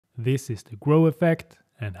This is the grow effect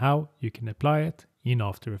and how you can apply it in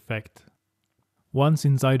After Effects. Once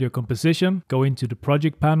inside your composition, go into the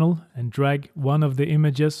project panel and drag one of the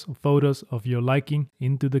images or photos of your liking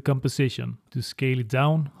into the composition. To scale it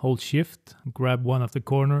down, hold Shift, grab one of the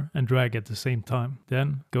corner and drag at the same time.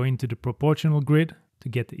 Then go into the proportional grid to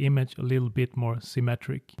get the image a little bit more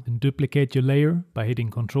symmetric. Then duplicate your layer by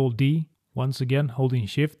hitting Ctrl D. Once again holding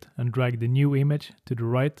Shift and drag the new image to the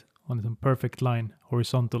right on a perfect line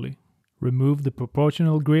horizontally. Remove the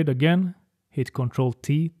proportional grid again, hit Ctrl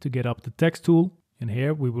T to get up the text tool, and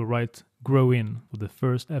here we will write grow in for the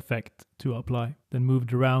first effect to apply. Then move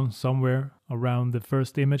it around somewhere around the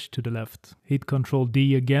first image to the left. Hit Ctrl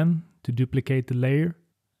D again to duplicate the layer,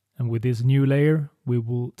 and with this new layer we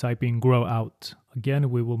will type in grow out. Again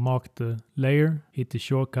we will mark the layer, hit the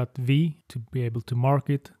shortcut V to be able to mark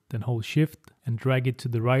it, then hold Shift and drag it to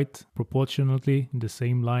the right proportionately in the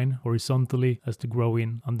same line horizontally as the grow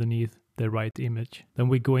in underneath the right image. Then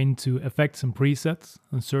we go into effects and presets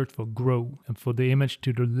and search for grow, and for the image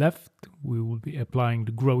to the left we will be applying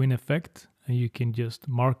the grow in effect, and you can just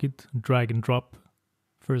mark it, drag and drop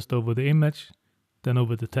first over the image, then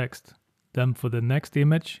over the text. Then for the next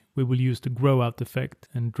image we will use the grow out effect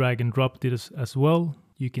and drag and drop this as well.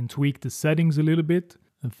 You can tweak the settings a little bit,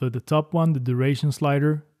 and for the top one, the duration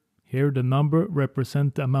slider, here the number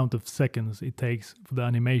represents the amount of seconds it takes for the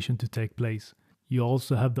animation to take place. You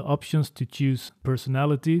also have the options to choose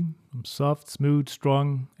personality, from soft, smooth,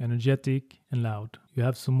 strong, energetic and loud. You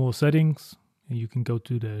have some more settings, and you can go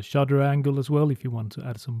to the shutter angle as well if you want to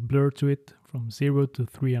add some blur to it from 0 to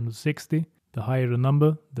 360. The higher the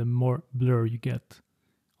number, the more blur you get.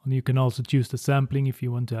 And you can also choose the sampling if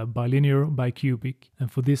you want to have bilinear or bicubic.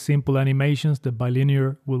 And for these simple animations, the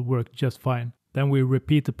bilinear will work just fine. Then we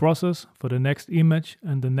repeat the process for the next image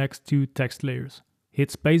and the next two text layers. Hit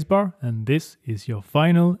spacebar and this is your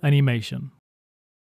final animation.